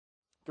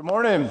Good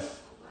morning.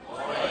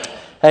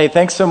 Hey,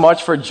 thanks so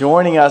much for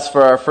joining us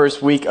for our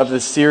first week of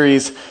this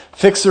series,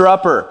 Fixer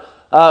Upper.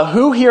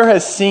 Who here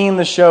has seen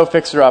the show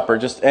Fixer Upper?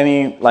 Just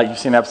any, you've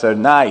seen an episode?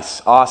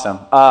 Nice, awesome.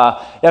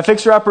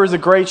 Fixer Upper is a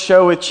great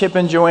show with Chip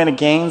and Joanna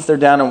Gaines. They're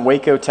down in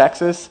Waco,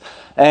 Texas.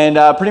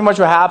 And pretty much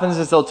what happens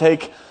is they'll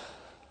take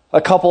a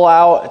couple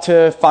out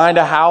to find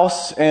a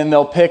house, and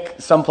they'll pick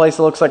someplace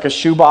that looks like a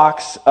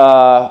shoebox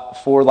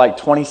for like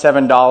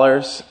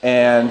 $27,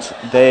 and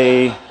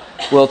they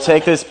will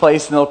take this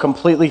place and they'll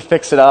completely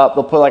fix it up.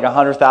 They'll put like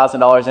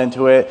 $100,000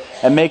 into it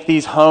and make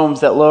these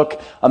homes that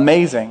look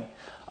amazing.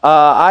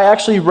 I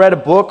actually read a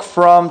book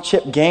from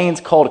Chip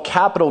Gaines called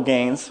Capital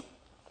Gains,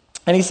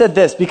 and he said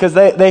this because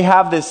they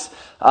have this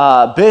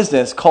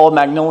business called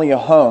Magnolia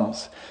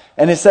Homes,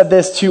 and it said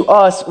this: to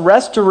us,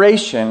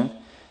 restoration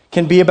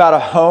can be about a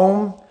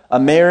home, a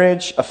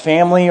marriage, a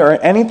family, or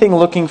anything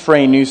looking for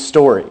a new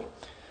story.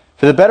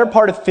 For the better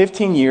part of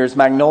 15 years,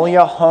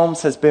 Magnolia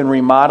Homes has been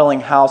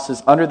remodeling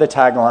houses under the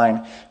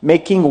tagline,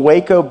 making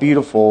Waco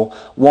beautiful,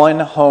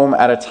 one home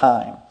at a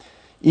time.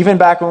 Even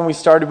back when we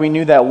started, we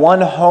knew that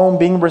one home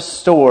being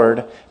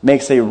restored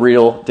makes a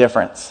real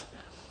difference.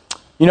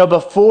 You know,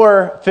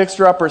 before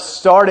Fixer Upper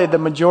started, the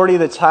majority of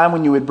the time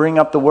when you would bring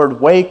up the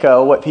word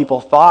Waco, what people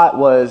thought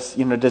was,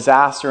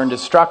 disaster and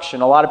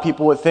destruction. A lot of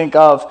people would think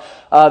of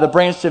the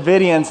Branch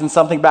Davidians and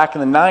something back in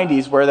the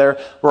 90s where there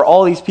were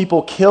all these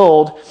people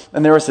killed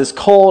and there was this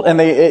cult, and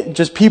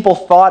people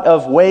thought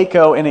of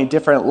Waco in a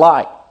different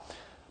light.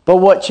 But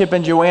what Chip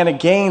and Joanna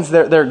Gaines,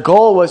 their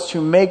goal was to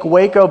make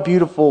Waco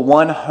beautiful,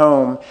 one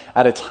home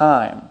at a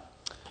time.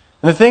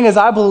 And the thing is,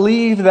 I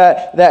believe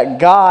that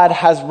God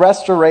has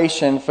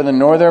restoration for the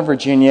Northern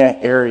Virginia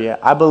area.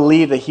 I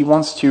believe that He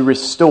wants to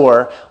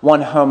restore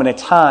one home at a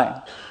time.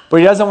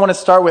 But He doesn't want to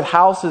start with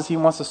houses. He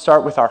wants to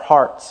start with our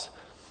hearts.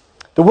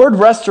 The word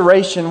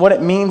restoration, what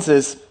it means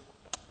is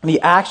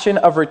the action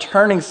of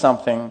returning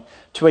something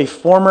to a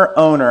former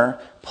owner,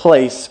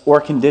 place, or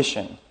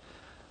condition.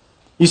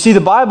 You see, the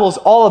Bible is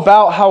all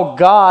about how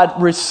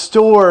God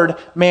restored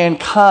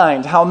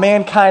mankind,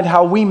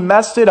 how we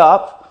messed it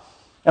up,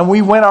 and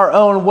we went our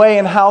own way,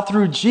 and how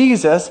through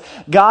Jesus,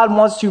 God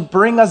wants to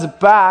bring us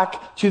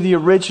back to the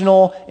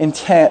original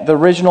intent, the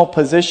original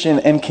position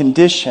and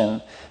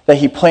condition that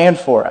He planned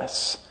for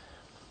us.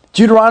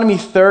 Deuteronomy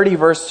 30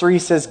 verse 3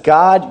 says,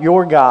 God,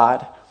 your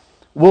God,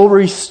 will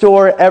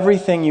restore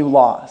everything you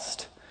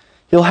lost.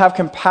 He'll have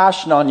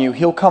compassion on you.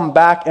 He'll come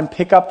back and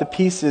pick up the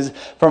pieces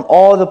from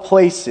all the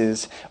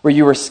places where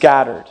you were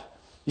scattered.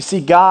 You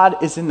see,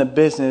 God is in the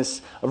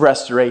business of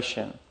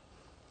restoration.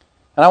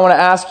 And I want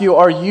to ask you,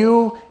 are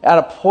you at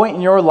a point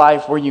in your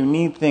life where you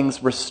need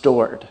things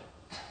restored?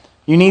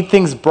 You need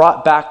things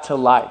brought back to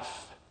life.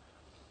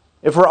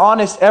 If we're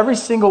honest, every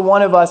single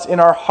one of us in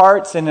our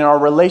hearts and in our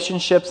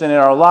relationships and in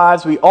our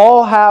lives, we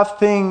all have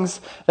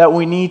things that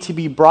we need to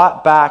be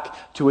brought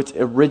back to its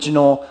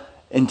original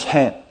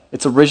intent,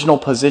 its original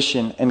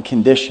position and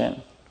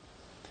condition.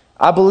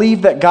 I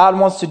believe that God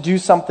wants to do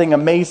something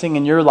amazing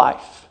in your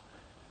life.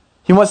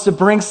 He wants to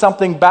bring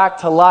something back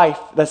to life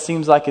that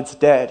seems like it's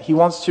dead. He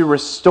wants to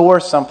restore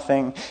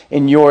something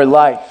in your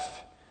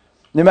life,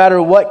 no matter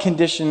what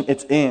condition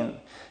it's in.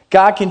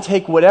 God can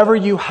take whatever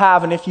you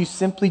have, and if you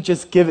simply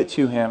just give it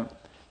to Him,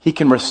 He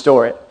can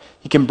restore it.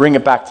 He can bring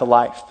it back to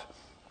life.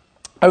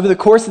 Over the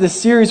course of this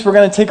series, we're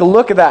going to take a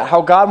look at that,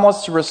 how God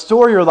wants to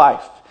restore your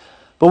life.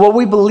 But what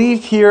we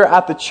believe here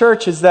at the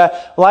church is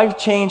that life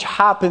change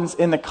happens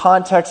in the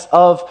context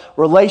of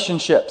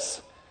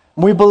relationships.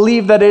 We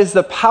believe that it is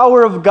the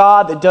power of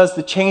God that does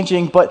the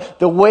changing, but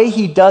the way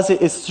He does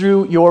it is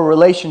through your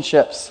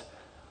relationships.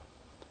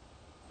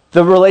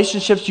 The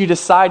relationships you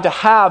decide to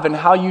have and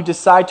how you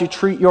decide to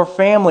treat your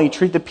family,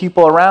 treat the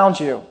people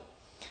around you.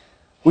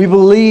 We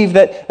believe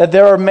that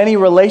there are many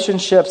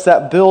relationships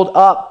that build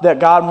up that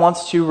God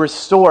wants to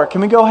restore.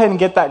 Can we go ahead and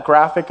get that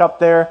graphic up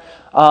there?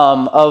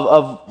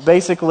 Of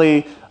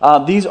basically,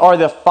 these are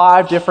the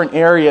 5 different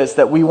areas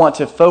that we want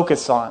to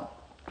focus on.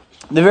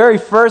 The very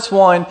first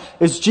one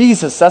is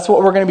Jesus. That's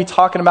what we're going to be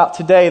talking about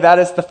today. That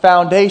is the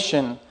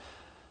foundation.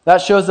 That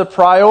shows the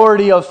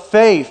priority of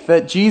faith,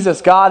 that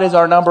Jesus, God, is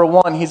our number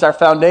one. He's our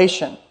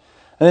foundation. And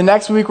then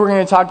next week we're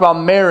going to talk about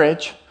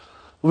marriage.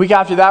 The week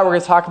after that we're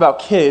going to talk about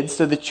kids.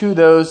 So the two of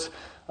those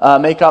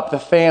make up the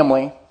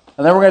family.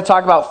 And then we're going to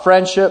talk about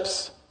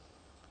friendships.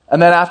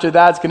 And then after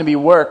that, it's going to be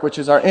work, which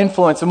is our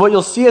influence. And what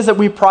you'll see is that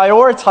we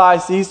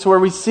prioritize these to where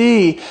we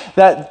see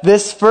that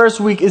this first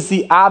week is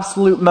the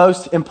absolute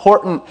most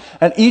important.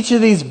 And each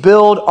of these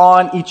build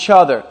on each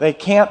other. They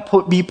can't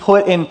be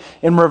put in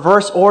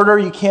reverse order.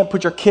 You can't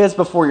put your kids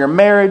before your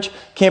marriage.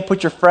 Can't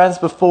put your friends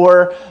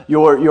before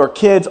your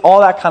kids,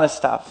 all that kind of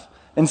stuff.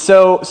 And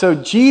so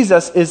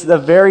Jesus is the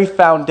very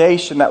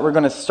foundation that we're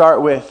going to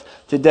start with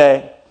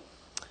today.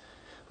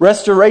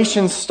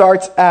 Restoration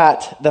starts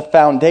at the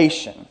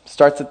foundation.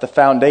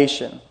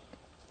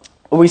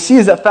 What we see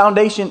is that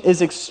foundation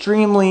is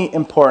extremely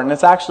important.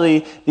 It's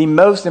actually the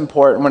most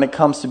important when it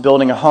comes to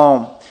building a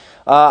home.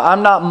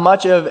 I'm not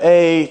much of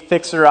a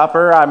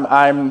fixer-upper.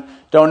 I'm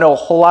don't know a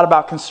whole lot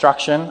about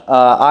construction.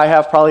 I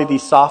have probably the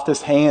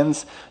softest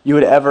hands you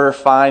would ever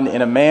find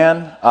in a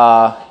man.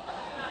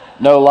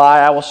 No lie,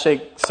 I will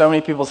shake so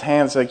many people's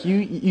hands like, you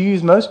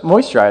use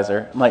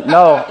moisturizer. I'm like,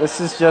 no, this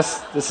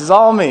is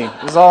all me.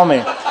 This is all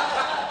me.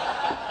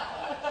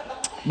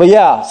 But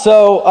yeah,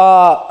 so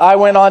I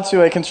went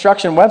onto a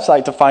construction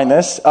website to find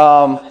this.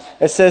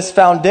 It says,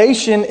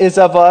 foundation is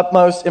of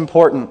utmost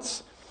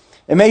importance.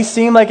 It may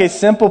seem like a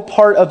simple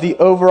part of the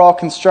overall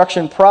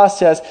construction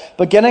process,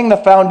 but getting the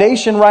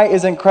foundation right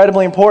is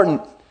incredibly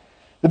important.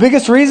 The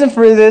biggest reason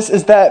for this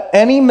is that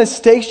any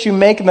mistakes you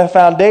make in the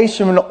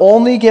foundation will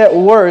only get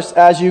worse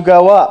as you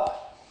go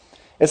up.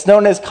 It's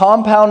known as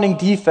compounding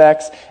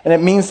defects, and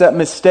it means that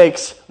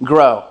mistakes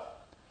grow.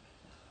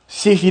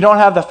 See, if you don't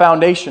have the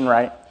foundation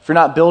right, if you're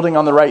not building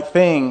on the right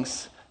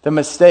things, the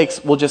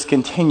mistakes will just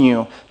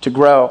continue to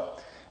grow.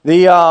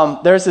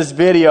 There's this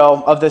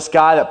video of this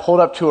guy that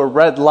pulled up to a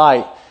red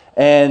light,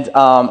 and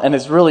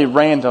it's really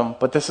random,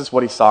 but this is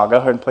what he saw. Go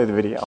ahead and play the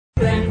video.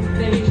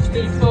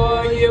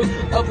 Before you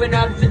open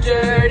up the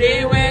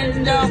dirty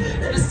window,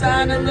 the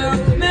sun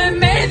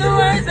illuminate the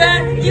words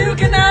that you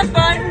cannot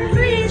find.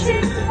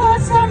 Reaching for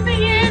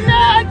something in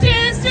the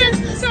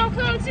distance, so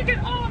close you can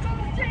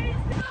almost taste.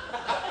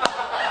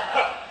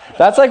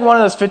 That's like one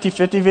of those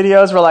 50-50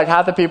 videos where like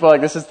half the people are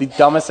like, this is the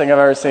dumbest thing I've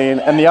ever seen,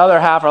 and the other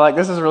half are like,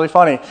 this is really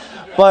funny.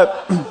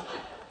 But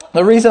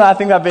the reason I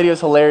think that video is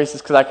hilarious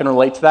is because I can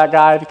relate to that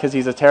guy, because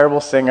he's a terrible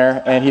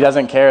singer, and he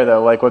doesn't care,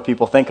 though, like what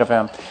people think of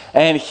him.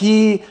 And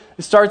he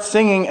starts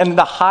singing, and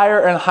the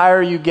higher and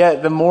higher you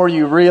get, the more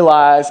you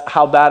realize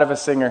how bad of a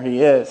singer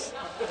he is.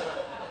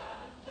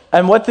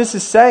 And what this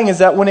is saying is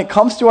that when it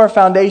comes to our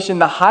foundation,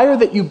 the higher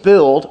that you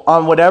build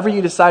on whatever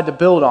you decide to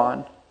build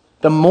on,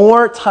 the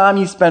more time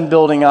you spend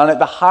building on it,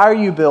 the higher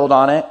you build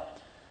on it,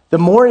 the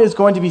more it is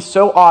going to be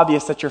so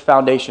obvious that your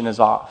foundation is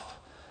off.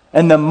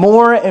 And the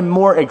more and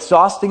more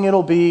exhausting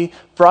it'll be,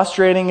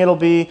 frustrating it'll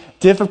be,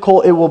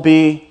 difficult it will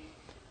be,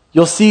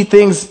 you'll see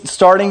things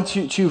starting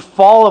to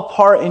fall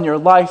apart in your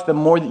life the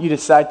more that you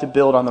decide to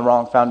build on the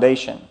wrong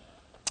foundation.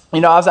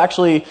 You know, I was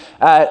actually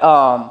at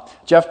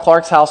Jeff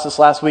Clark's house this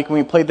last week, and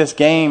we played this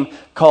game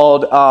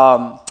called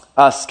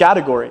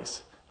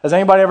Categories. Has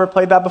anybody ever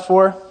played that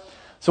before?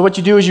 So what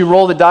you do is you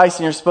roll the dice,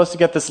 and you're supposed to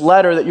get this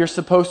letter that you're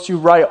supposed to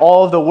write.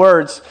 All of the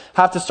words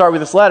have to start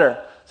with this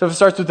letter. So if it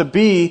starts with a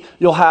B,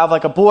 you'll have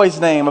like a boy's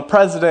name, a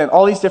president,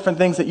 all these different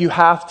things that you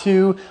have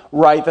to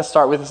write that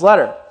start with this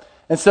letter.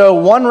 And so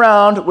one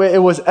round, it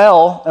was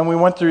L, and we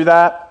went through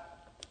that,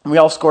 and we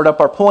all scored up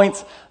our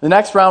points. The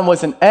next round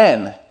was an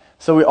N.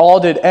 So we all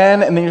did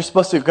N, and then you're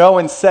supposed to go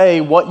and say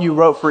what you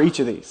wrote for each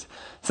of these.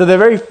 So the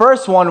very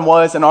first one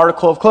was an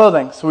article of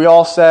clothing. So we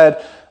all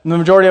said, the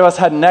majority of us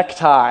had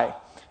necktie.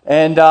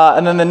 And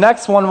then the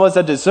next one was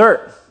a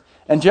dessert.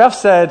 And Jeff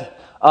said,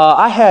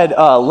 I had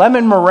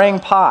lemon meringue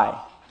pie.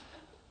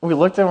 We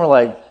looked at him, we're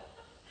like,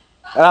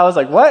 and I was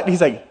like, what?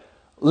 He's like,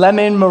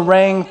 lemon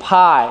meringue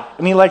pie.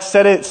 And he like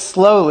said it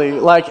slowly,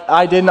 like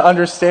I didn't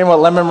understand what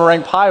lemon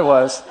meringue pie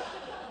was.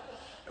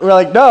 We're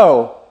like,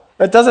 no,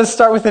 that doesn't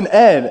start with an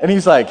N. And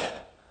he's like,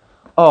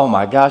 oh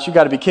my gosh, you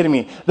got to be kidding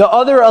me. The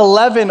other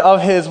 11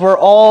 of his were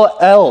all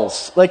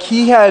L's. Like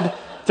he had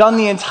done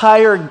the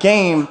entire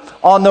game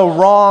on the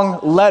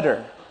wrong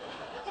letter.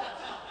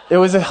 It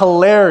was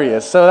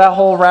hilarious. So that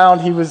whole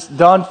round he was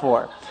done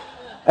for.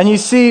 And you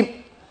see,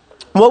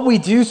 what we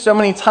do so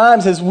many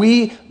times is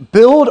we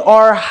build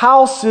our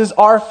houses,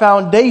 our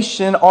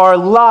foundation, our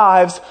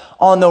lives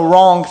on the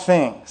wrong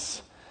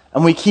things.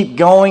 And we keep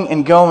going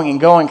and going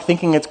and going,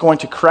 thinking it's going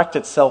to correct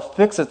itself,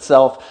 fix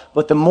itself.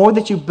 But the more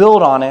that you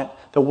build on it,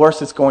 the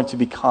worse it's going to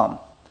become.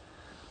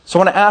 So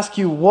I want to ask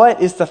you,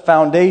 what is the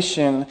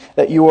foundation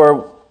that you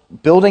are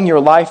building your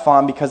life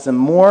on? Because the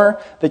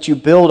more that you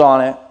build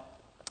on it,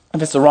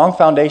 if it's the wrong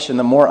foundation,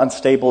 the more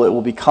unstable it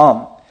will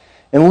become.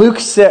 In Luke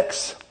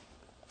 6,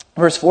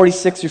 verse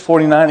 46 through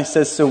 49, it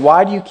says, so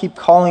why do you keep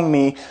calling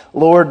me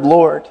Lord,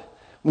 Lord,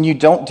 when you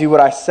don't do what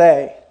I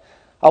say?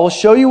 I will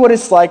show you what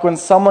it's like when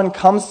someone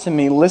comes to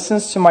me,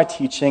 listens to my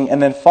teaching,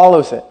 and then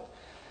follows it.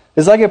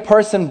 It's like a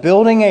person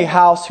building a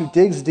house who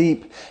digs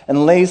deep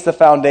and lays the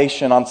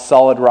foundation on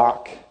solid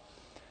rock.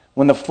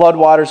 When the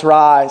floodwaters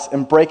rise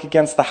and break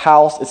against the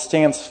house, it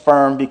stands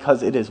firm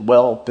because it is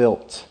well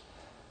built.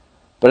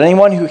 But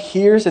anyone who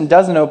hears and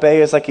doesn't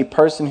obey is like a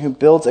person who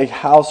builds a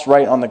house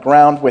right on the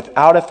ground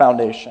without a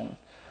foundation.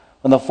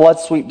 When the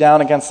floods sweep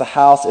down against the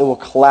house, it will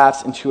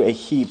collapse into a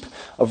heap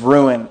of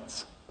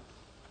ruins.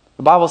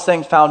 The Bible is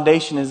saying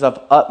foundation is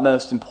of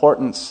utmost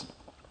importance.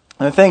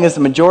 And the thing is,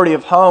 the majority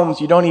of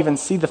homes, you don't even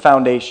see the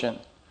foundation.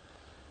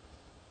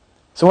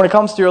 So when it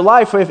comes to your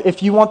life,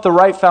 if you want the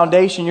right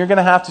foundation, you're going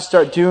to have to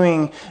start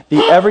doing the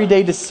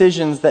everyday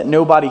decisions that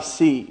nobody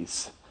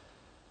sees.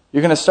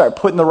 You're going to start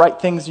putting the right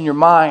things in your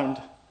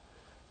mind,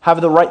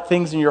 having the right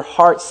things in your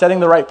heart, setting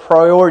the right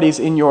priorities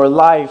in your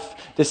life,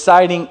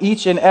 deciding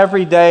each and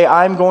every day,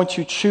 I'm going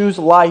to choose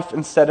life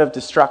instead of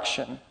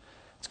destruction.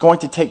 It's going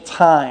to take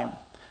time.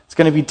 It's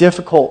going to be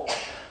difficult.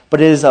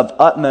 but it is of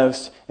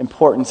utmost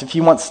importance. If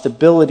you want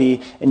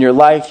stability in your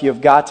life, you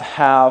have got to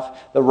have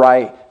the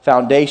right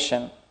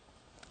foundation.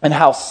 And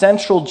how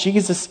central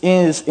Jesus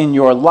is in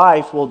your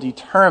life will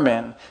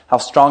determine how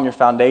strong your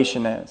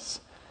foundation is.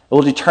 It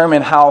will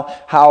determine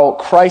how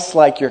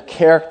Christ-like your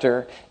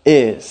character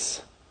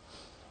is.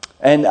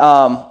 And,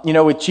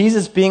 with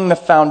Jesus being the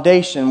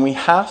foundation, we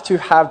have to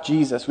have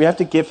Jesus. We have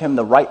to give him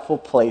the rightful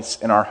place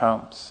in our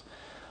homes.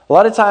 A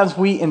lot of times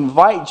we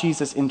invite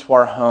Jesus into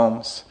our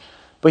homes,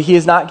 but he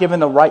is not given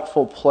the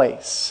rightful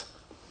place.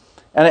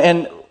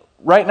 And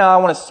right now I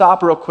want to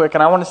stop real quick,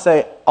 and I want to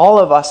say, all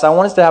of us, I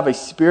want us to have a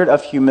spirit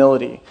of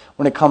humility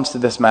when it comes to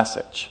this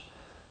message.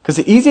 Because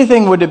the easy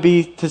thing would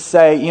be to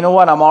say, you know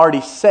what, I'm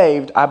already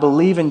saved. I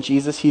believe in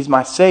Jesus. He's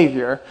my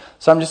Savior.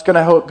 So I'm just going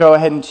to go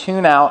ahead and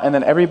tune out, and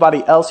then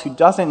everybody else who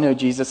doesn't know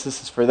Jesus,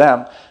 this is for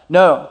them.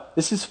 No,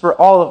 this is for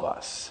all of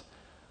us.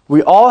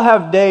 We all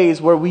have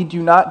days where we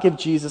do not give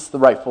Jesus the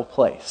rightful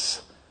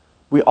place.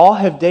 We all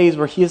have days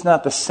where he is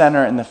not the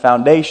center and the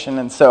foundation.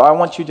 And so I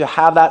want you to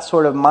have that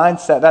sort of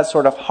mindset, that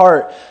sort of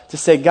heart to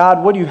say,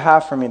 God, what do you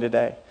have for me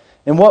today?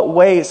 In what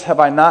ways have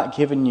I not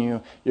given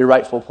you your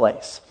rightful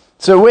place?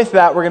 So with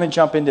that, we're going to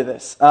jump into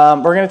this.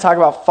 We're going to talk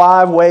about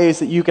 5 ways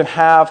that you can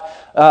have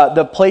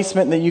the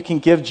placement that you can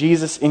give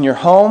Jesus in your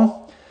home.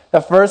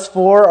 The first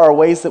 4 are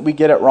ways that we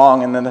get it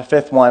wrong. And then the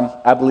 5th one,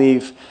 I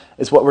believe,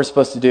 is what we're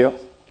supposed to do.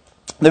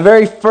 The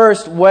very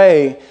first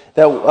way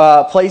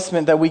that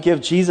placement that we give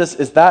Jesus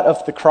is that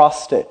of the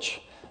cross stitch.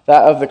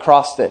 That of the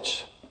cross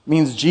stitch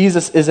means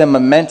Jesus is a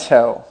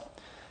memento.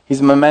 He's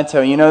a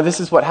memento. This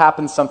is what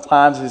happens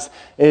sometimes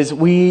is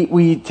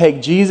we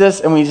take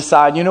Jesus and we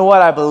decide, you know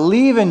what, I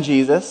believe in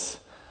Jesus.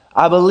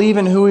 I believe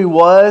in who he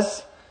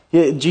was.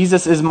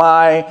 Jesus is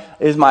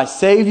my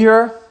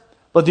Savior.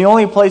 But the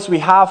only place we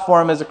have for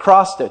him is a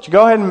cross stitch.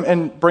 Go ahead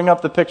and bring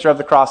up the picture of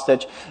the cross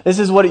stitch. This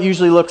is what it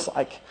usually looks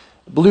like.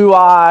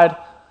 Blue-eyed,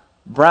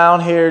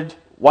 brown-haired,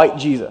 white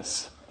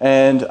Jesus.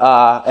 And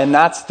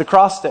that's the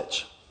cross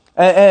stitch.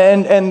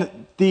 And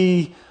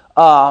the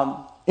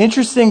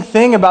interesting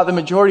thing about the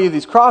majority of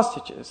these cross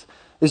stitches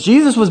is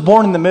Jesus was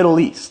born in the Middle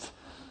East.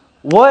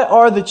 What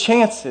are the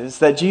chances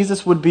that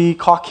Jesus would be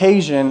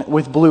Caucasian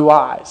with blue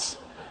eyes?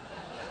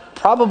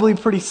 Probably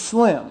pretty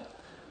slim.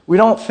 We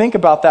don't think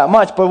about that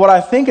much, but what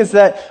I think is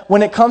that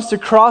when it comes to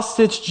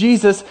cross-stitch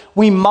Jesus,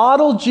 we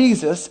model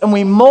Jesus and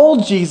we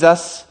mold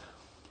Jesus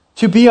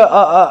to be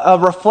a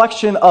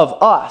reflection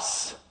of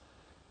us.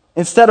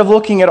 Instead of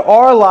looking at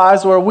our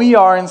lives where we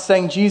are and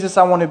saying, Jesus,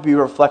 I want to be a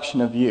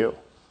reflection of you.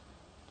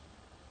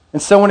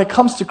 And so when it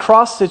comes to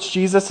cross-stitch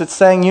Jesus, it's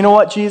saying, you know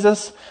what,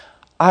 Jesus?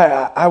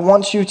 I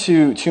want you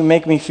to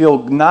make me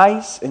feel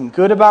nice and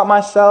good about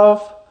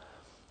myself.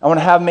 I want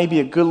to have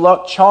maybe a good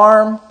luck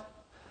charm.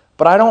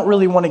 But I don't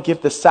really want to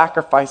give the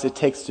sacrifice it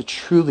takes to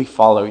truly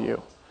follow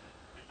you.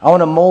 I want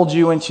to mold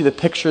you into the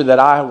picture that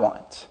I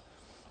want.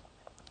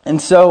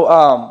 And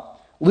so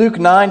Luke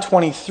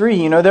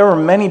 9:23, there were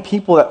many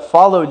people that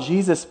followed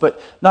Jesus, but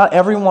not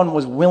everyone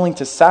was willing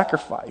to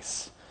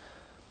sacrifice.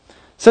 It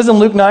says in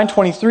Luke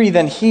 9:23,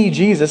 then he,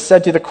 Jesus,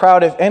 said to the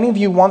crowd, if any of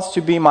you wants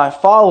to be my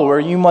follower,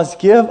 you must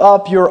give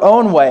up your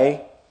own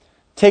way,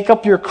 take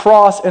up your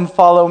cross, and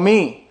follow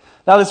me.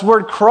 Now this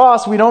word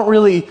cross, we don't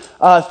really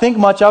think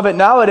much of it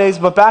nowadays,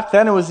 but back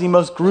then it was the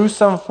most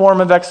gruesome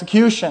form of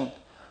execution.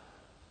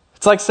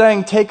 It's like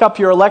saying, take up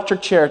your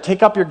electric chair,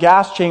 take up your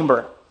gas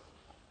chamber.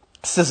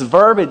 It's this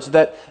verbiage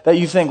that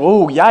you think,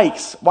 oh,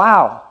 yikes,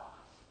 wow.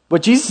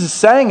 What Jesus is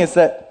saying is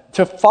that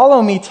to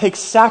follow me takes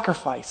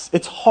sacrifice.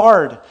 It's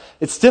hard,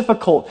 it's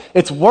difficult,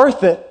 it's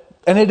worth it,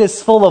 and it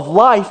is full of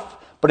life,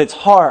 but it's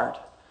hard.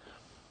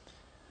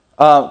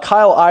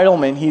 Kyle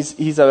Idleman,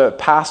 he's a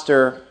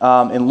pastor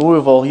in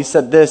Louisville. He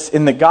said this,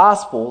 in the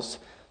Gospels,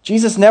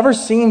 Jesus never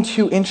seemed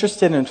too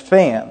interested in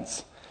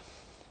fans.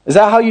 Is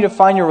that how you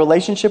define your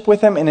relationship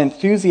with him? An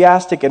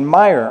enthusiastic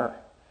admirer.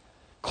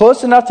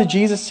 Close enough to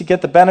Jesus to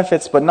get the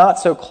benefits, but not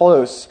so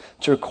close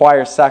to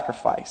require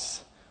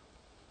sacrifice.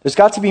 There's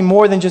got to be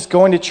more than just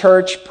going to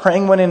church,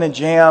 praying when in a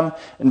jam,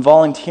 and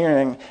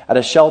volunteering at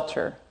a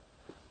shelter.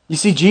 You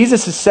see,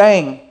 Jesus is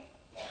saying,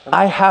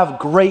 I have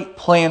great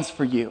plans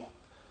for you.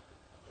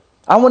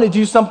 I want to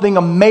do something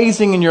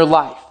amazing in your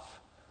life.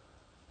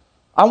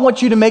 I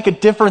want you to make a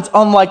difference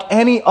unlike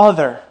any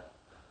other.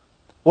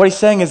 What he's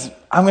saying is,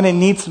 I'm going to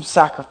need some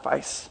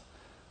sacrifice.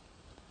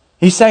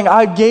 He's saying,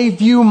 I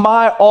gave you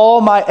my all,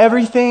 my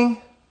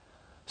everything,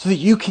 so that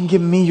you can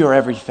give me your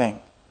everything.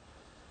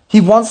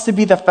 He wants to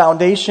be the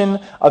foundation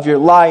of your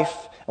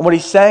life. And what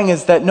he's saying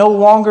is that no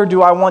longer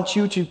do I want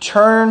you to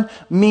turn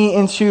me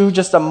into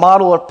just a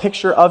model or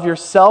picture of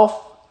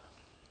yourself,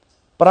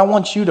 but I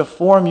want you to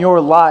form your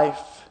life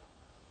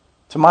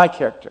to my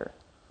character.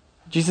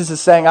 Jesus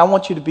is saying, I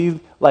want you to be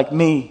like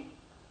me.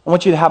 I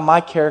want you to have my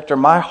character,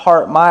 my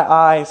heart, my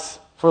eyes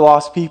for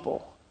lost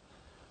people.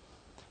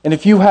 And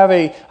if you have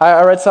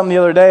I read something the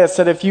other day that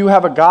said if you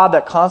have a God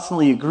that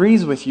constantly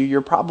agrees with you,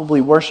 you're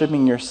probably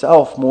worshiping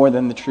yourself more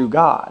than the true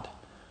God.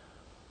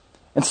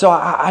 And so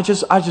I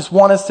just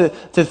want us to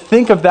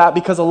think of that,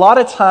 because a lot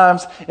of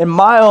times in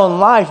my own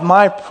life,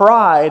 my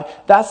pride,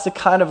 that's the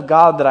kind of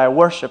God that I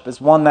worship,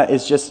 is one that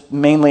is just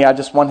mainly, I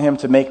just want him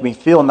to make me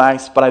feel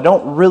nice, but I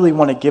don't really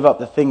want to give up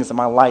the things in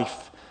my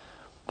life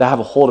that have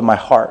a hold of my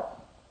heart.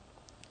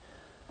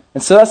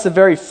 And so that's the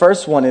very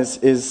first one,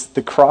 is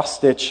the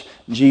cross-stitch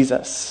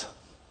Jesus.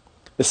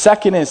 The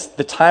second is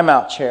the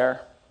timeout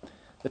chair.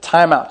 The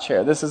timeout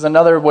chair. This is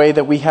another way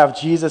that we have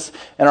Jesus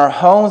in our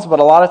homes, but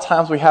a lot of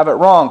times we have it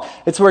wrong.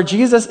 It's where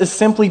Jesus is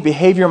simply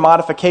behavior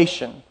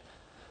modification.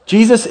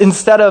 Jesus,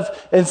 instead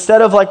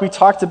of like we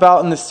talked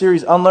about in the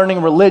series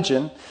Unlearning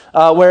Religion,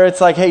 where it's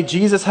like, hey,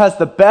 Jesus has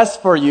the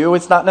best for you.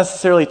 It's not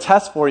necessarily a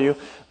test for you.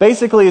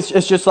 Basically,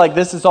 it's just like,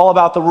 this is all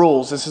about the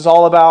rules. This is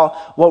all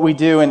about what we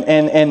do.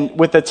 And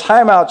with the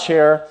timeout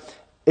chair,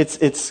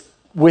 it's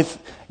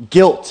with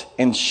guilt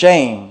and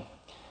shame.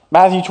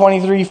 Matthew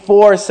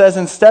 23:4 says,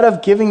 instead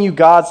of giving you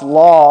God's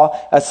law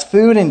as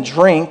food and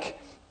drink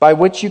by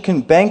which you can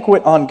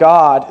banquet on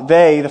God,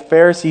 they, the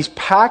Pharisees,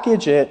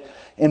 package it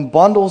in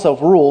bundles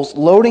of rules,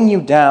 loading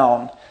you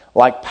down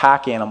like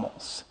pack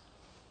animals.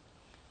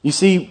 You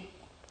see,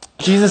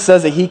 Jesus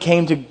says that he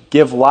came to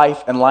give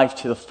life and life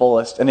to the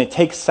fullest, and it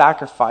takes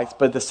sacrifice,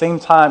 but at the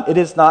same time, it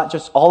is not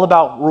just all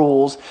about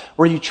rules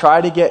where you try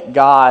to get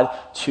God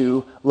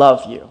to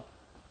love you.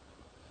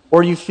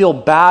 Or you feel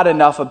bad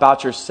enough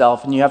about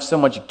yourself and you have so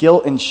much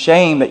guilt and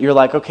shame that you're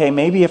like, okay,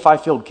 maybe if I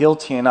feel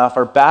guilty enough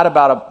or bad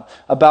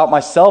about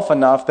myself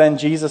enough, then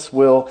Jesus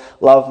will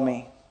love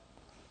me.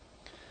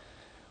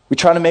 We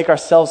try to make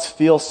ourselves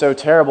feel so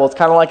terrible. It's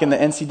kind of like in the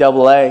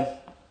NCAA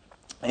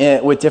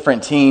with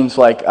different teams,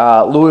 like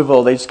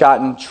Louisville. They just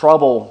got in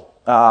trouble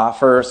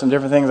for some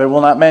different things I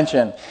will not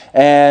mention.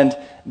 And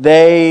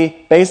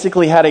they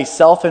basically had a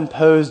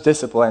self-imposed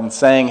discipline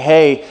saying,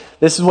 hey,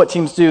 this is what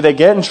teams do. They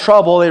get in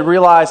trouble. They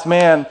realize,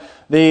 man,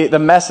 the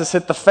mess has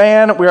hit the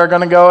fan. We are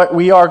going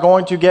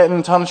to get in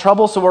a ton of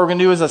trouble. So what we're going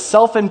to do is a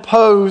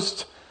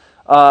self-imposed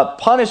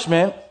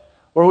punishment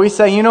where we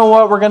say, you know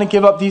what, we're going to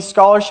give up these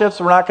scholarships.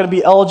 We're not going to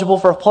be eligible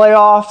for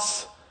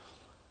playoffs.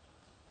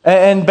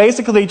 And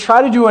basically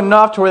try to do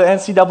enough to where the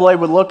NCAA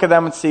would look at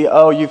them and see,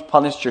 oh, you've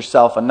punished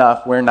yourself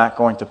enough. We're not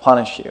going to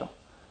punish you.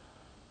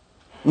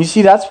 You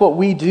see, that's what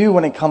we do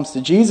when it comes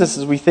to Jesus,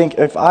 is we think,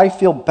 if I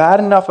feel bad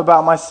enough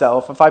about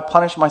myself, if I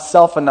punish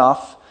myself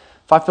enough,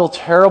 if I feel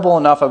terrible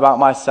enough about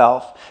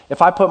myself,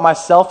 if I put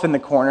myself in the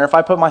corner, if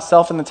I put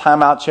myself in the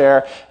timeout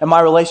chair, and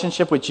my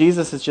relationship with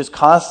Jesus is just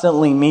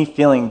constantly me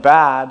feeling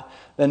bad,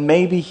 then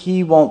maybe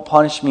he won't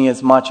punish me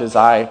as much as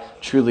I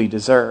truly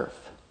deserve.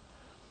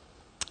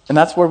 And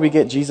that's where we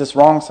get Jesus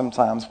wrong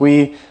sometimes.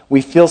 We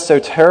feel so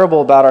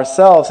terrible about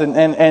ourselves.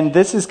 And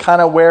this is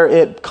kind of where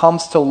it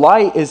comes to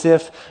light, is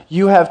if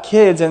you have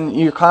kids and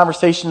your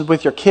conversations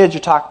with your kids, you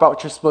talk about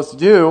what you're supposed to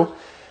do,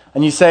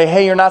 and you say,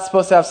 hey, you're not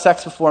supposed to have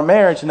sex before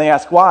marriage. And they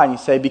ask why. And you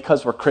say,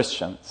 because we're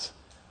Christians.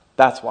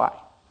 That's why.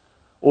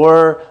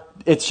 Or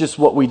it's just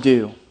what we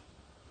do.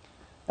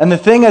 And the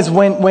thing is,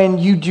 when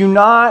you do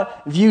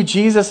not view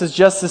Jesus as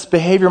just this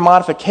behavior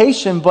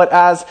modification, but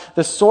as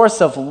the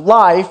source of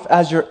life,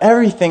 as your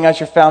everything, as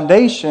your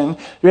foundation,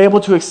 you're able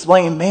to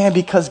explain, man,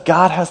 because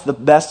God has the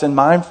best in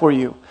mind for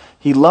you.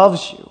 He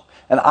loves you,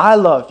 and I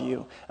love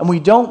you, and we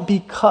don't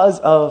because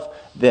of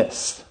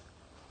this.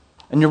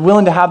 And you're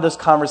willing to have those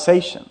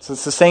conversations.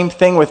 It's the same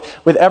thing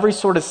with every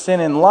sort of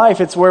sin in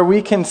life. It's where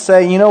we can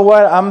say, you know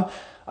what,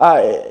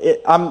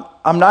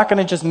 I'm not going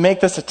to just make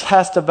this a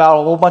test about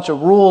a whole bunch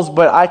of rules,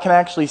 but I can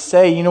actually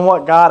say, you know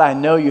what, God, I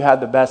know you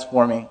had the best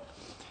for me.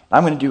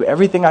 I'm going to do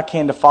everything I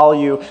can to follow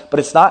you, but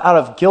it's not out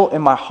of guilt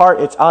in my heart.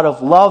 It's out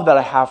of love that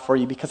I have for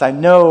you, because I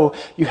know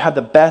you have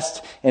the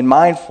best in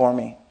mind for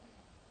me.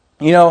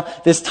 You know,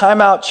 this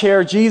timeout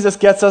chair, Jesus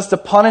gets us to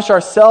punish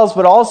ourselves,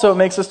 but also it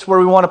makes us to where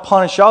we want to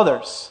punish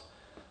others.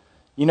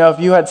 You know, if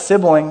you had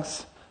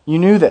siblings, you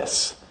knew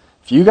this.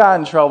 If you got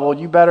in trouble,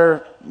 you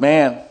better,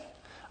 man.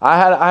 I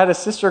had a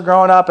sister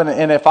growing up,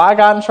 and if I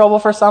got in trouble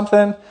for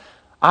something,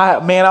 I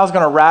was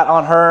going to rat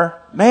on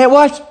her. Man,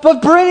 what?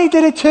 But Brittany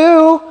did it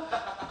too.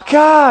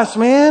 Gosh,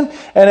 man.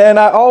 And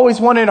I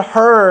always wanted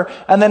her,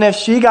 and then if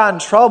she got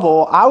in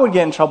trouble, I would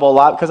get in trouble a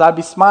lot because I'd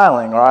be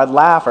smiling or I'd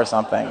laugh or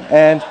something.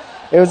 And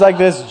it was like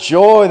this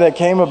joy that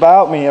came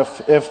about me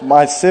if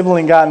my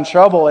sibling got in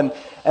trouble.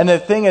 And the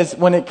thing is,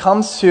 when it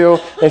comes to,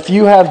 if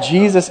you have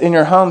Jesus in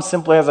your home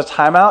simply as a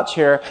timeout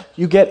chair,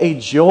 you get a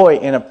joy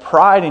and a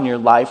pride in your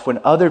life when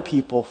other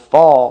people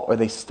fall or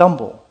they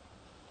stumble.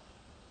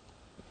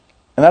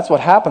 And that's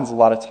what happens a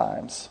lot of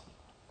times.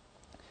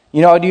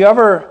 You know, are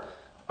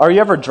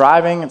you ever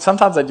driving? And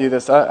sometimes I do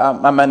this.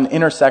 I'm at an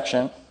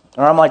intersection,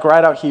 or I'm like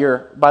right out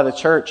here by the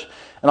church,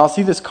 and I'll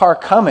see this car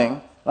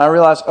coming, and I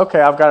realize,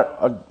 okay, I've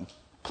got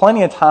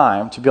plenty of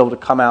time to be able to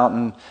come out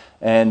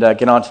and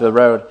get onto the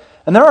road.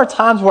 And there are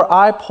times where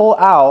I pull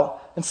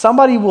out and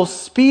somebody will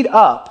speed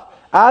up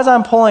as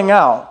I'm pulling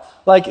out.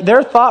 Like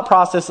their thought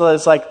process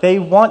is like they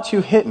want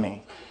to hit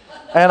me.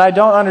 And I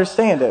don't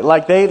understand it.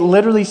 Like, they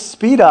literally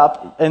speed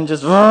up and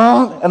just,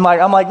 and like,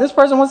 I'm like, this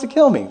person wants to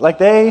kill me. Like,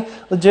 they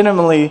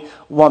legitimately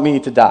want me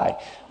to die.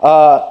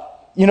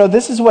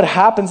 This is what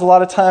happens a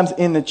lot of times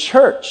in the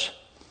church,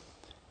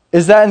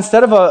 is that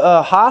instead of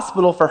a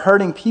hospital for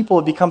hurting people,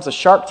 it becomes a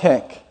Shark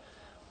Tank.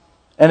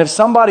 And if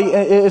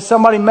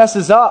somebody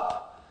messes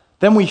up,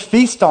 then we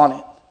feast on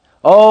it.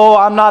 Oh,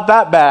 I'm not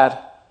that bad.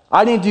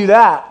 I didn't do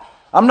that.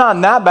 I'm not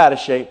in that bad a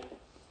shape.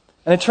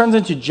 And it turns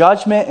into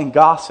judgment and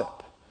gossip.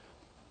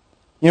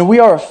 We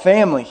are a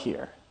family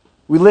here.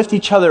 We lift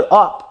each other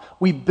up.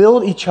 We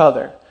build each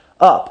other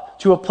up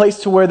to a place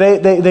to where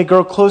they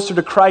grow closer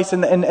to Christ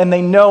and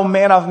they know,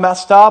 man, I've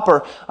messed up,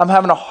 or I'm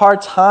having a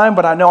hard time,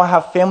 but I know I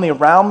have family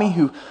around me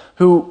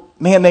who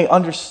man, they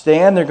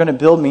understand, they're going to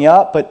build me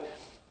up. But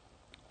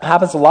it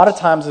happens a lot of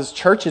times as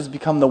churches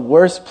become the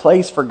worst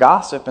place for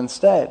gossip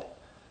instead,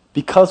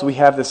 because we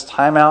have this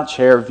timeout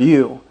chair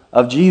view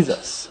of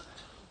Jesus.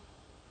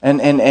 And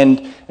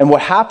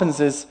what happens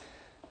is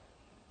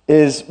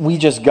we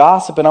just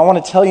gossip. And I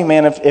want to tell you,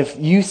 man, if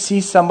you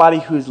see somebody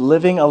who's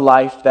living a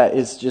life that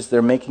is just,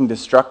 they're making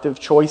destructive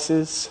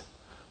choices,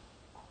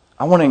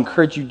 I want to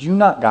encourage you, do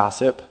not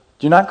gossip.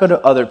 Do not go to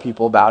other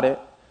people about it.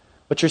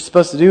 What you're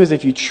supposed to do is,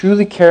 if you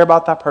truly care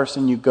about that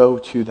person, you go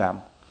to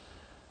them.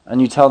 And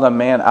you tell them,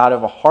 man, out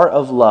of a heart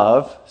of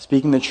love,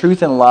 speaking the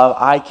truth in love,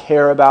 I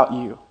care about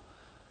you.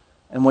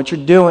 And what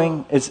you're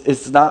doing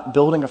is not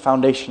building a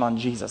foundation on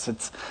Jesus.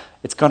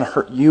 It's going to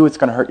hurt you. It's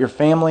going to hurt your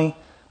family.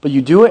 But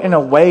you do it in a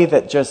way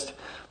that just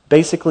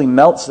basically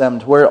melts them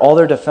to where all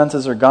their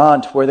defenses are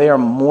gone, to where they are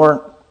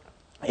more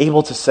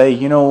able to say,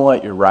 you know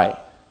what, you're right.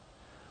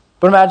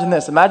 But imagine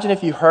this. Imagine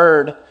if you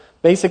heard,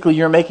 basically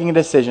you're making a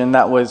decision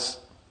that was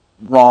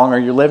wrong, or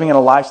you're living in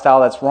a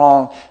lifestyle that's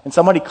wrong, and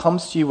somebody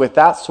comes to you with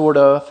that sort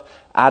of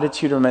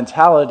attitude or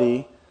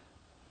mentality.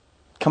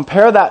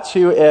 Compare that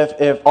to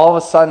if all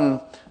of a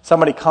sudden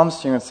somebody comes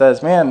to you and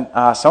says, man,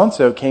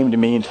 so-and-so came to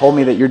me and told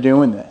me that you're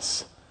doing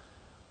this.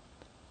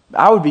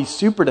 I would be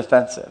super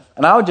defensive,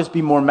 and I would just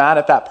be more mad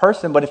at that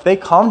person. But if they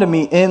come to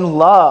me in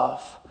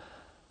love,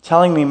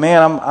 telling me,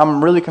 man,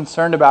 I'm really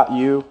concerned about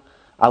you,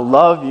 I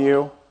love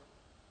you,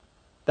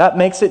 that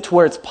makes it to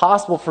where it's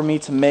possible for me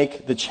to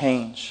make the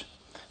change.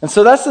 And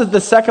so that's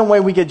the second way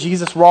we get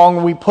Jesus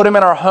wrong. We put him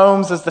in our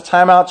homes as the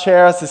timeout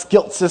chair, as this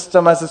guilt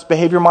system, as this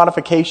behavior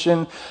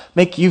modification,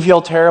 make you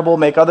feel terrible,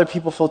 make other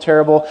people feel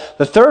terrible.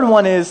 The third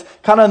one is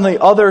kind of on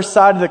the other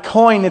side of the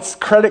coin. It's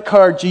credit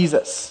card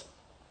Jesus.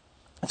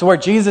 It's where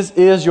Jesus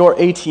is your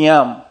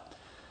ATM.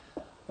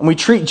 And we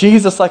treat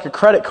Jesus like a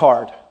credit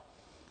card.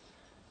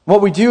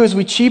 What we do is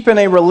we cheapen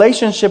a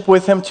relationship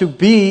with him to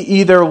be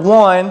either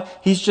one,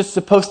 he's just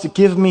supposed to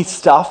give me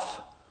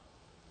stuff,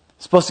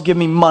 supposed to give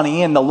me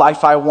money and the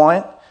life I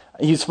want.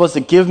 He's supposed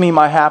to give me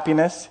my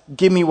happiness,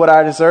 give me what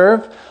I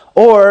deserve.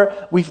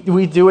 Or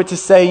we do it to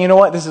say, you know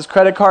what, this is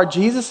credit card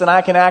Jesus, and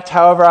I can act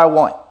however I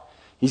want.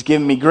 He's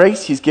given me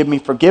grace, he's given me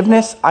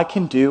forgiveness, I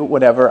can do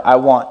whatever I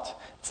want.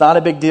 It's not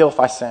a big deal if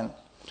I sin.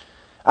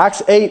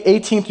 Acts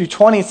 8:18 through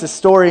 20 is the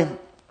story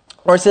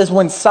where it says,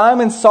 when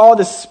Simon saw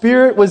the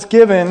Spirit was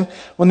given,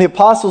 when the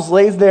apostles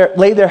laid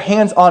their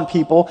hands on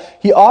people,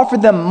 he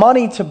offered them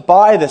money to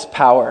buy this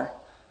power.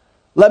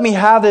 Let me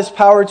have this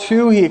power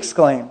too, he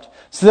exclaimed,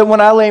 so that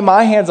when I lay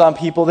my hands on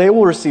people, they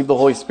will receive the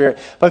Holy Spirit.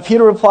 But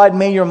Peter replied,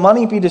 may your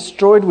money be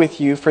destroyed with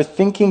you for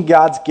thinking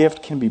God's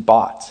gift can be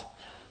bought.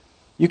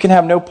 You can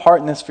have no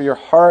part in this, for your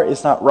heart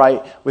is not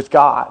right with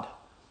God.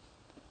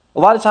 A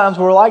lot of times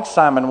we're like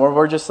Simon, where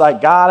we're just like,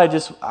 God, I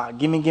just,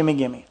 give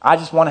me. I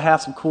just want to have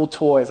some cool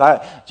toys.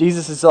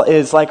 Jesus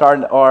is like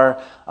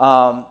our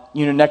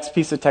next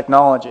piece of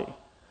technology.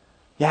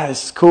 Yeah,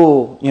 this is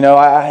cool.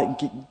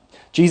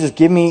 Jesus,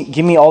 give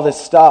me all this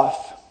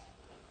stuff.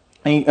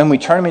 And we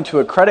turn him into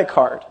a credit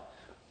card.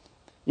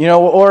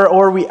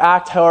 Or we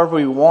act however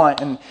we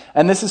want.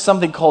 And this is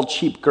something called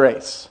cheap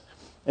grace.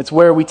 It's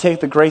where we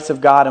take the grace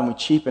of God and we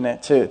cheapen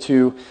it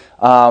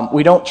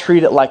we don't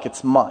treat it like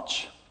it's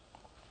much.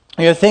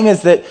 The thing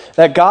is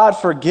that God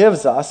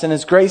forgives us and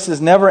his grace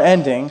is never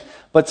ending,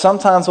 but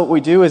sometimes what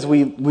we do is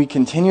we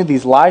continue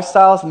these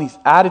lifestyles and these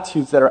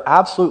attitudes that are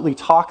absolutely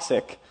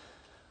toxic,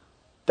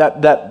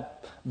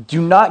 that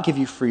do not give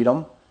you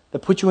freedom, that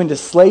put you into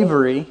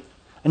slavery,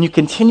 and you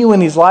continue in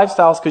these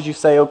lifestyles because you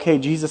say, okay,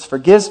 Jesus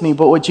forgives me.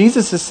 But what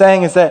Jesus is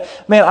saying is that,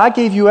 man, I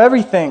gave you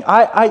everything.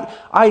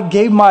 I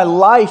gave my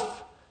life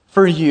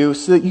for you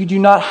so that you do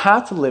not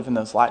have to live in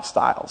those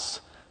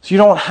lifestyles. So you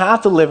don't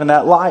have to live in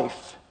that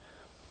life.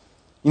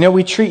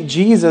 We treat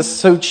Jesus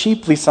so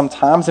cheaply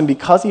sometimes, and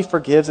because he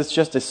forgives, it's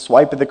just a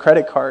swipe of the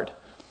credit card.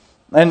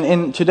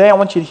 And today I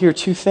want you to hear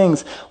two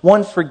things.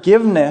 One,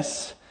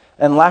 forgiveness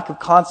and lack of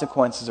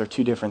consequences are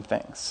two different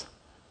things.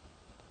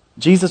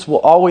 Jesus will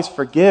always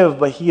forgive,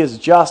 but he is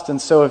just. And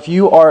so if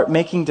you are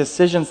making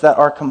decisions that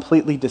are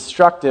completely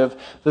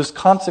destructive, those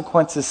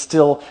consequences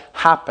still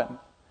happen.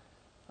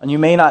 And you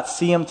may not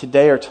see them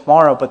today or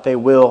tomorrow, but they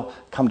will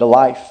come to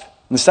life.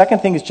 And the second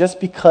thing is, just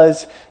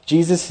because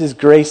Jesus'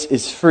 grace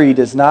is free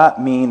does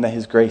not mean that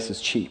his grace is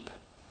cheap.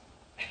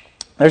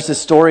 There's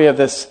this story of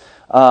this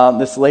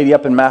this lady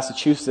up in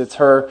Massachusetts,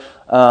 her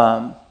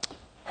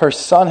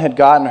son had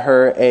gotten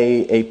her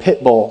a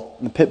pit bull.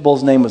 The pit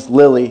bull's name was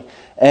Lily.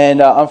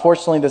 And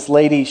unfortunately, this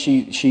lady,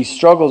 she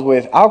struggled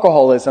with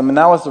alcoholism, and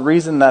that was the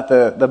reason that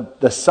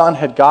the son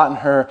had gotten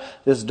her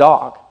this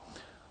dog.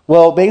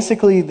 Well,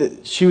 basically,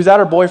 she was at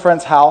her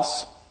boyfriend's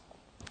house.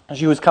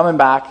 She was coming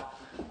back,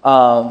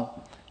 and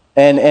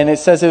it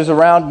says it was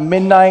around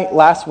midnight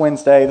last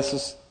Wednesday. This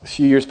was a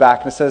few years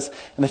back. And it says,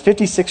 and the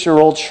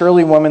 56-year-old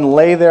Shirley woman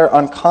lay there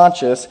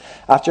unconscious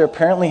after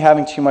apparently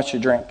having too much to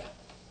drink.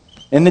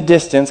 In the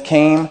distance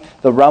came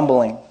the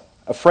rumbling,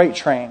 a freight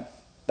train.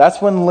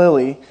 That's when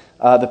Lily,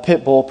 the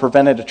pit bull,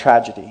 prevented a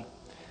tragedy.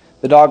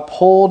 The dog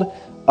pulled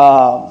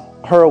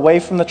her away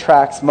from the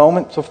tracks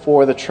moments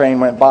before the train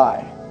went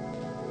by.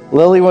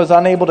 Lily was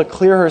unable to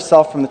clear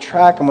herself from the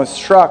track and was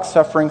struck,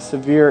 suffering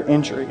severe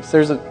injuries.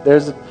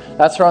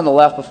 That's her on the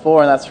left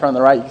before, and that's her on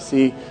the right. You can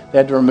see they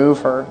had to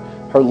remove her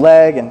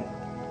leg, and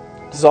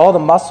all the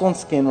muscle and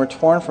skin were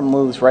torn from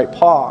Lily's right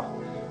paw.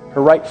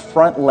 Her right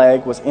front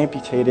leg was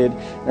amputated,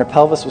 and her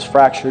pelvis was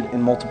fractured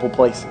in multiple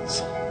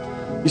places.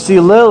 You see,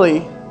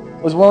 Lily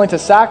was willing to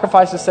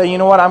sacrifice to say, you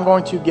know what, I'm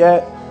going to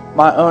get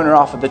my owner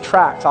off of the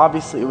tracks.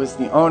 Obviously, it was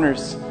the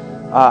owner's,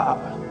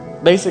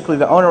 basically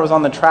the owner was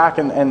on the track,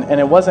 and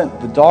it wasn't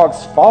the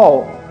dog's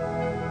fault,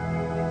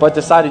 but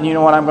decided, you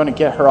know what, I'm going to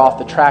get her off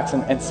the tracks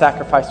and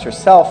sacrificed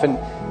herself. And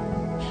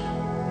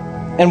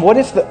what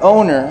if the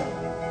owner,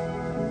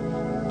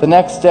 the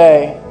next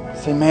day,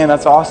 say, man,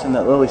 that's awesome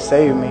that Lily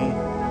saved me.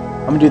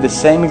 I'm going to do the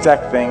same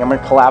exact thing. I'm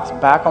going to collapse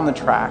back on the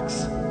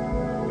tracks.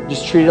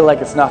 Just treat it like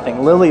it's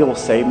nothing. Lily will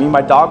save me.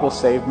 My dog will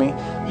save me.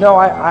 No,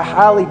 I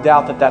highly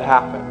doubt that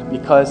happened,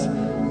 because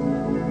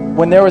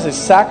when there was a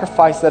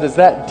sacrifice that is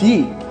that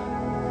deep,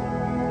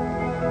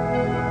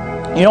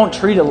 you don't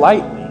treat it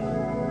lightly.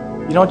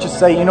 You don't just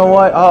say, you know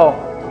what,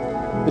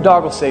 the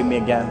dog will save me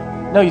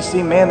again. No, you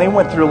see, man, they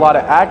went through a lot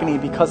of agony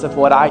because of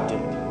what I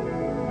did.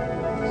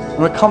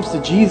 When it comes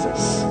to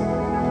Jesus,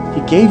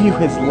 He gave you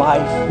His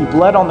life. He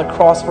bled on the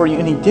cross for you,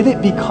 and He did it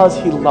because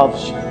He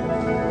loves you.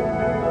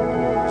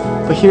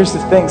 But here's the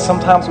thing,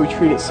 sometimes we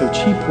treat it so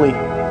cheaply.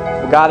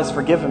 Well, God has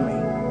forgiven me.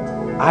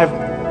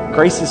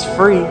 Grace is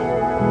free.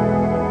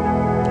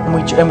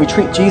 And we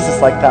treat Jesus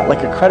like that,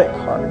 like a credit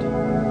card.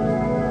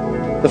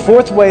 The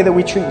fourth way that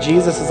we treat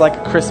Jesus is like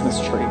a Christmas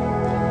tree,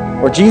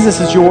 or Jesus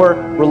is your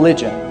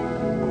religion.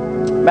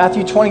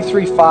 Matthew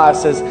 23:5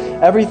 says,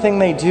 everything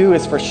they do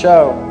is for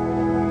show.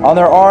 On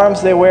their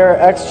arms they wear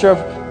extra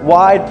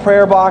wide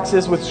prayer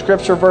boxes with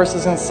scripture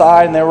verses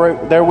inside, and they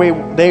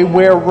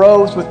wear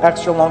robes with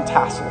extra long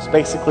tassels,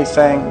 basically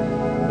saying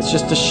it's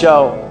just a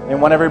show. They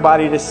want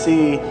everybody to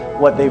see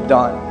what they've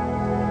done.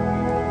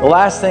 The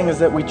last thing is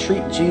that we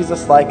treat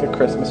Jesus like a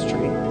Christmas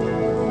tree.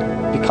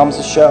 It becomes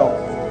a show.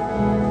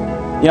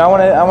 You know,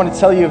 I want to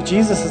tell you, if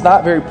Jesus is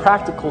not very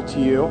practical to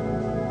you,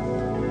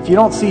 if you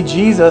don't see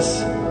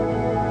Jesus,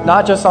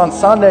 not just on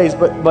Sundays,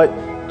 but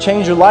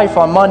change your life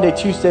on Monday,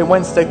 Tuesday,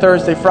 Wednesday,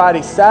 Thursday,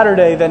 Friday,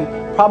 Saturday, then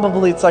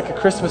probably it's like a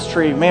Christmas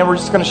tree. Man, we're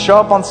just going to show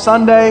up on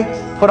Sunday,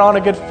 put on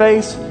a good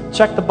face,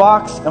 check the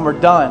box, and we're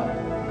done.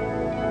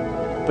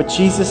 But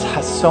Jesus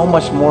has so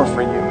much more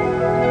for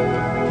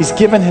you. He's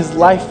given His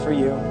life for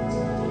you.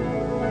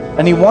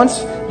 And He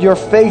wants your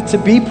faith to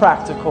be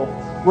practical,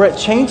 where it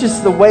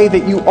changes the way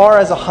that you are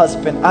as a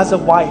husband, as a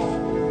wife,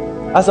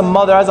 as a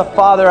mother, as a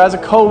father, as a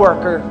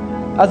co-worker,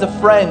 as a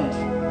friend.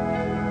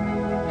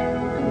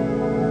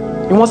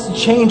 He wants to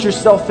change your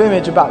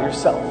self-image about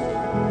yourself.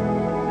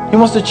 He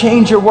wants to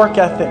change your work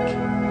ethic.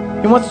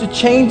 He wants to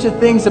change the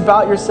things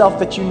about yourself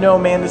that you know,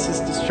 man, this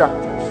is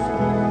destructive.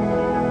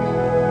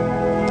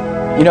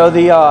 You know,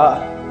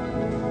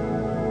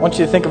 I want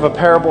you to think of a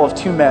parable of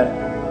two men.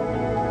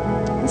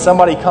 And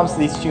somebody comes to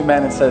these two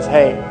men and says,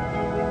 hey,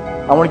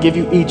 I want to give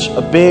you each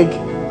a big,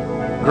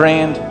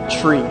 grand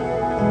tree.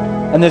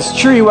 And this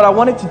tree, what I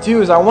want it to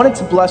do is I want it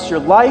to bless your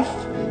life.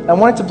 I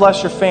want it to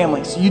bless your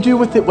family. So you do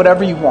with it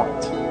whatever you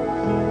want.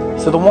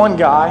 So the one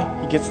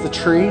guy, he gets the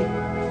tree.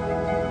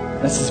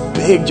 And it's this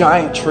big,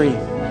 giant tree.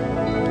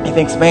 He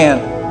thinks,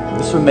 man,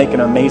 this would make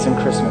an amazing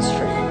Christmas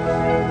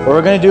tree. What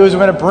we're going to do is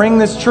we're going to bring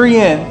this tree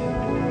in.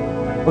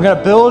 We're going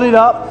to build it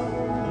up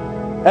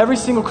every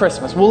single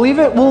Christmas. We'll leave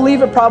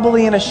it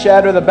probably in a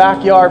shed or the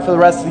backyard for the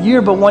rest of the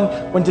year. But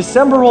when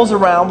December rolls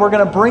around, we're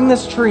going to bring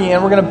this tree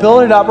in. We're going to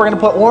build it up. We're going to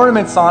put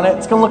ornaments on it.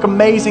 It's going to look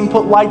amazing.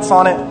 Put lights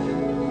on it.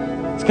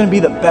 It's going to be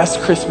the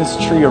best Christmas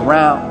tree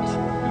around.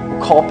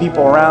 We'll call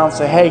people around and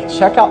say, hey,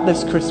 check out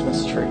this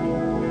Christmas tree.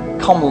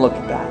 Come look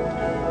at that.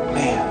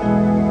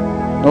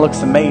 Man, it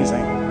looks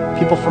amazing.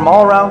 People from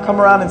all around come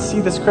around and see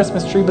this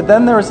Christmas tree. But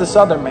then there was this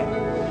other man.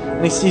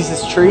 And he sees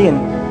this tree,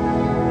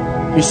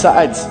 and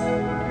besides,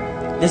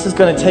 this is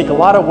going to take a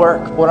lot of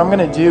work. What I'm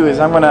going to do is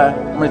I'm going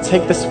to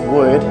take this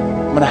wood,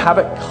 I'm going to have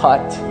it cut,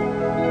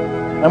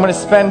 I'm going to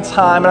spend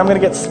time, and I'm going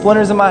to get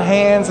splinters in my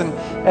hands, and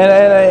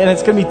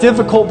it's going to be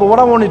difficult, but what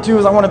I want to do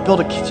is I want to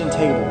build a kitchen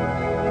table.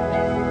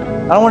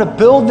 I want to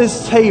build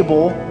this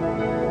table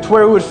to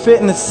where it would fit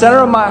in the center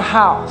of my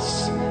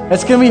house,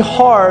 It's going to be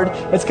hard.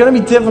 It's going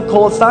to be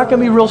difficult. It's not going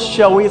to be real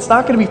showy. It's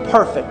not going to be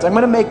perfect. I'm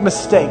going to make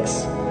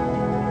mistakes.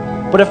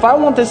 But if I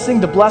want this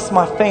thing to bless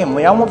my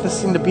family, I want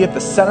this thing to be at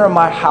the center of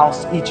my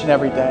house each and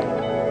every day.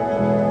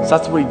 So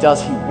that's what he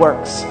does. He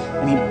works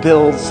and he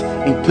builds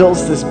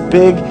this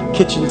big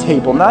kitchen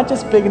table, not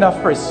just big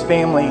enough for his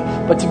family,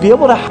 but to be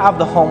able to have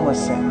the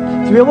homeless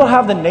in, to be able to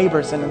have the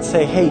neighbors in and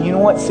say, hey, you know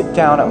what? Sit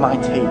down at my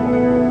table.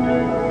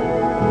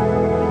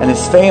 And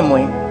his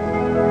family,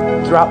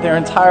 throughout their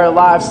entire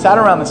lives, sat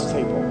around this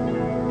table.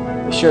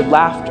 They shared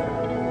laughter.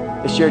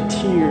 They shared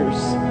tears.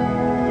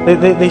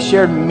 They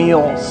shared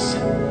meals.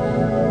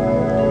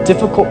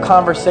 Difficult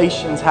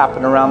conversations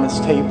happen around this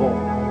table.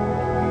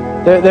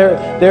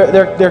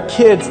 Their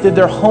kids did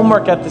their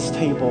homework at this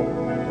table.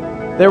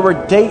 There were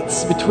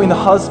dates between the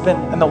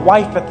husband and the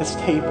wife at this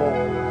table.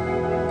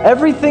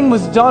 Everything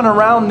was done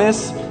around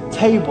this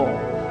table.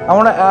 I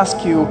want to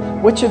ask you,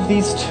 which of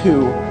these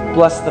two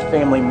blessed the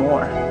family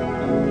more?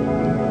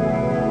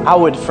 I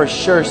would for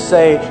sure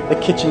say the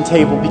kitchen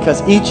table,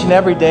 because each and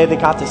every day they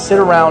got to sit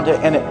around it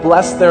and it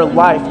blessed their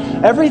life.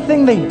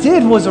 Everything they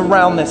did was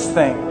around this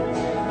thing.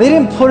 They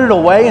didn't put it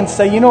away and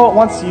say, you know what,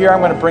 once a year I'm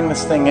going to bring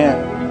this thing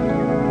in.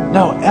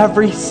 No,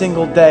 every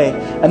single day.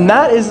 And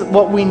that is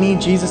what we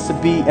need Jesus to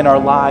be in our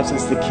lives,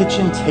 is the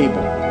kitchen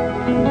table.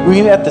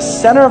 We need at the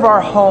center of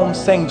our home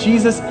saying,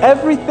 Jesus,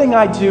 everything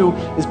I do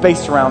is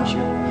based around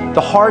you.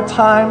 The hard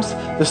times,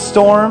 the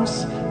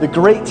storms, the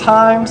great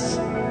times,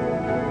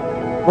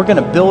 we're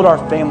going to build our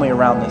family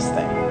around this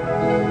thing.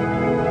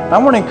 I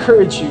want to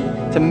encourage you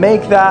to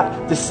make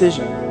that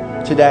decision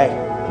today.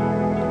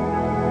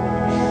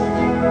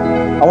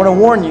 I want to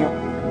warn you,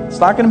 it's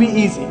not going to be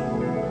easy.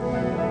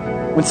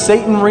 When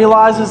Satan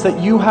realizes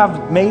that you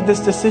have made this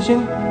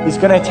decision, he's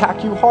going to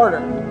attack you harder.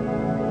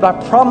 But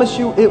I promise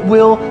you, it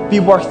will be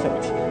worth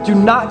it. Do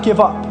not give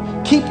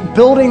up. Keep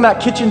building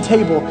that kitchen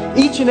table.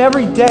 Each and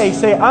every day,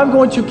 say, I'm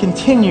going to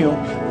continue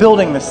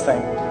building this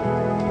thing.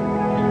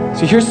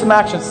 So here's some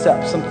action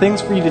steps, some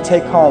things for you to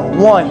take home.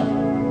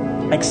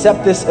 1,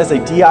 accept this as a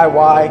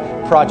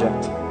DIY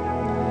project.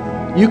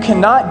 You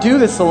cannot do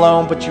this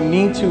alone, but you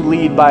need to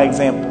lead by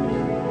example.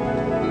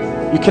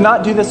 You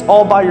cannot do this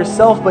all by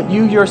yourself, but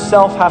you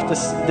yourself have to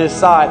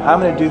decide,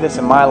 I'm going to do this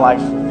in my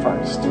life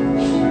first.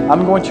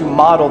 I'm going to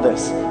model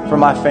this for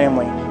my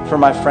family, for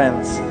my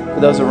friends,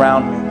 for those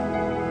around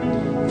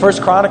me.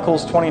 1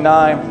 Chronicles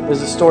 29,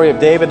 there's a story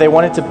of David. They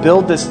wanted to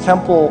build this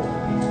temple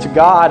to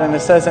God, and it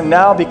says, and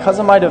now because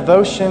of my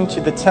devotion to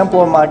the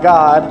temple of my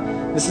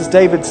God, this is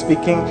David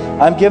speaking,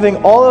 I'm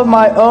giving all of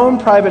my own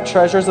private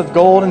treasures of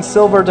gold and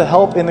silver to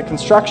help in the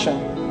construction.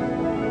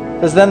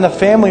 Because then the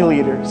family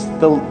leaders,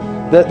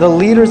 the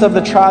leaders of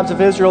the tribes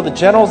of Israel, the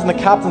generals and the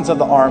captains of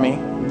the army,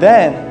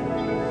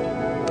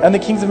 and the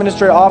king's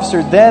administrative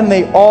officer, then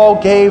they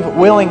all gave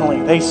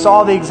willingly. They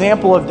saw the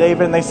example of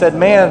David and they said,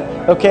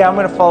 man, okay, I'm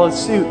going to follow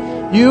suit.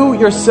 You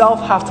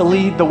yourself have to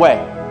lead the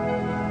way.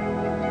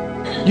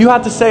 You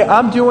have to say,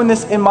 I'm doing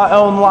this in my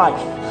own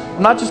life.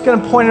 I'm not just going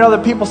to point at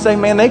other people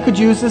saying, man, they could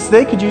use this,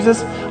 they could use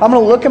this. I'm going to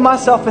look at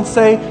myself and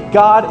say,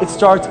 God, it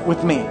starts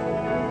with me.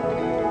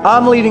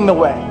 I'm leading the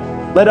way.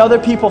 Let other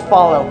people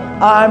follow.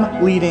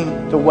 I'm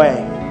leading the way.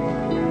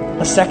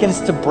 The second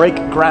is to break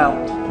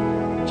ground.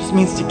 It just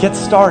means to get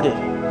started.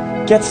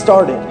 Get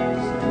started.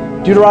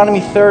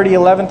 Deuteronomy 30,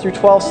 11 through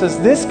 12 says,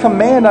 this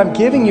command I'm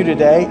giving you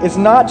today is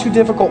not too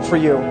difficult for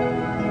you,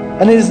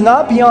 and it is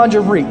not beyond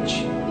your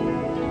reach.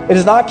 It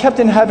is not kept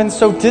in heaven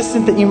so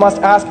distant that you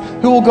must ask,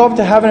 who will go up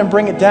to heaven and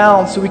bring it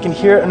down so we can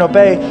hear it and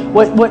obey?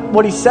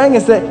 What he's saying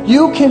is that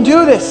you can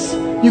do this.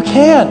 You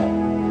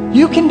can.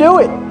 You can do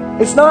it.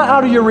 It's not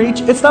out of your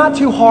reach. It's not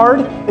too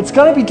hard. It's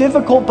going to be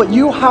difficult, but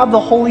you have the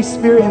Holy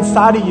Spirit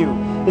inside of you.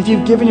 If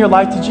you've given your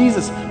life to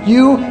Jesus,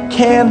 you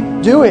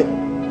can do it.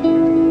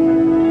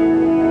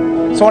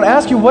 So I want to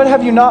ask you, what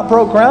have you not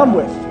broke ground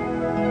with?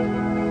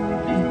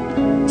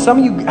 Some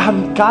of you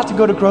have got to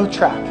go to Growth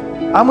Track.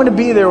 I'm going to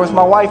be there with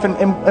my wife,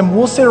 and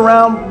we'll sit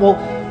around, we'll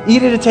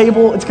eat at a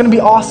table. It's going to be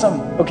awesome,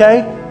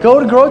 okay?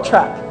 Go to Growth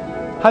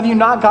Track. Have you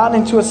not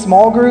gotten into a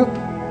small group?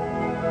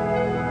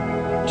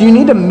 Do you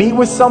need to meet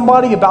with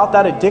somebody about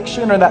that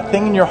addiction or that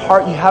thing in your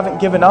heart you haven't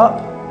given up?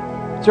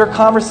 Is there a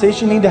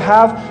conversation you need to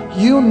have?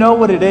 You know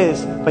what it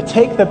is, but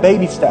take the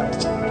baby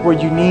steps where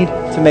you need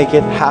to make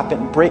it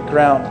happen. Break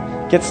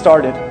ground. Get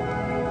started.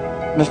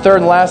 And the third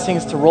and last thing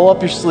is to roll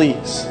up your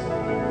sleeves.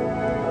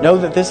 Know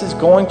that this is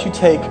going to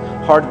take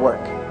hard work.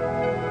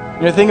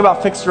 You know, the thing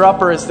about Fixer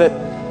Upper is that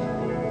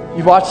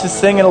you watch this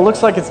thing and it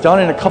looks like it's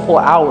done in a couple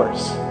of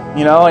hours.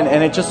 You know,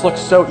 and it just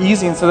looks so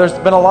easy. And so there's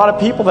been a lot of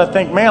people that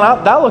think,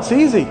 man, that looks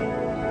easy.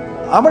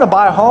 I'm going to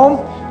buy a home.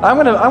 I'm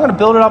going to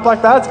build it up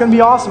like that. It's going to be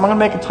awesome. I'm going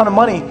to make a ton of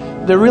money.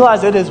 They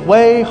realize it is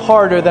way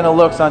harder than it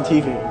looks on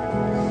TV.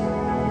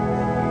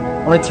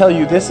 I'm going to tell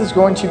you, this is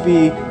going to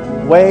be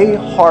way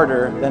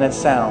harder than it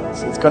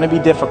sounds. It's going to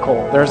be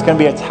difficult. There's going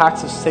to be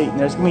attacks of Satan.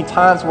 There's going to be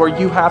times where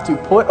you have to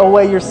put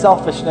away your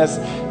selfishness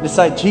and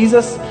decide,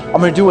 Jesus,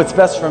 I'm going to do what's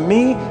best for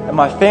me and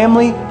my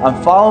family.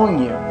 I'm following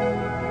you.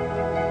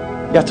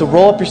 You have to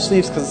roll up your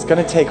sleeves because it's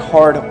going to take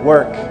hard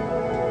work.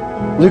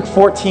 Luke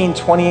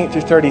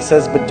 14:28-30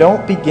 says, "But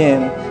don't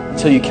begin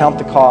until you count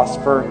the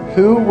cost. For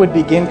who would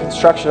begin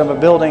construction of a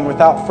building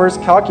without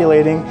first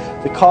calculating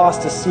the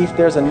cost to see if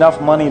there's enough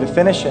money to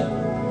finish it?"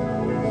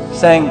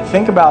 Saying,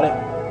 think about it.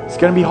 It's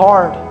going to be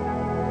hard.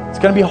 It's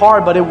going to be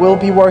hard, but it will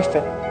be worth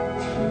it.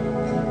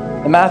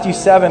 And Matthew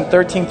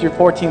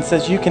 7:13-14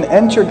 says, "You can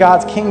enter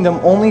God's kingdom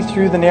only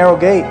through the narrow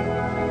gate.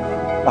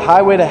 The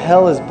highway to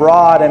hell is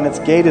broad and its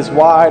gate is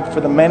wide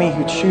for the many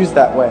who choose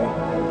that way.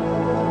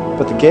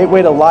 But the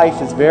gateway to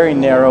life is very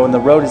narrow and the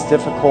road is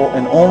difficult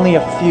and only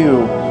a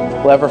few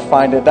will ever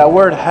find it." That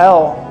word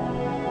hell,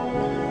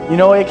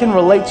 it can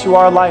relate to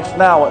our life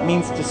now. It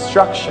means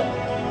destruction.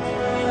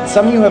 And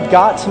some of you have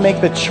got to make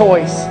the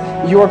choice.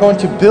 You are going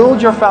to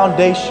build your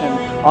foundation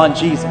on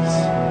Jesus.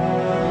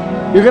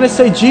 You're going to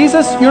say,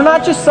 "Jesus, you're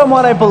not just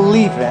someone I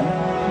believe in.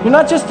 You're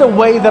not just a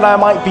way that I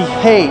might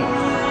behave.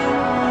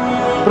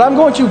 But I'm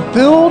going to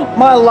build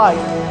my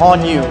life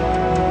on you.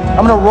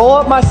 I'm going to roll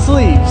up my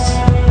sleeves.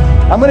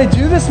 I'm going to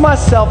do this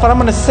myself, and I'm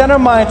going to center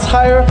my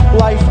entire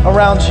life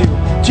around you.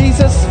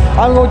 Jesus,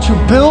 I'm going to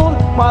build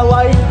my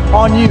life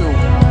on you,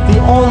 the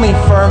only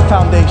firm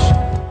foundation."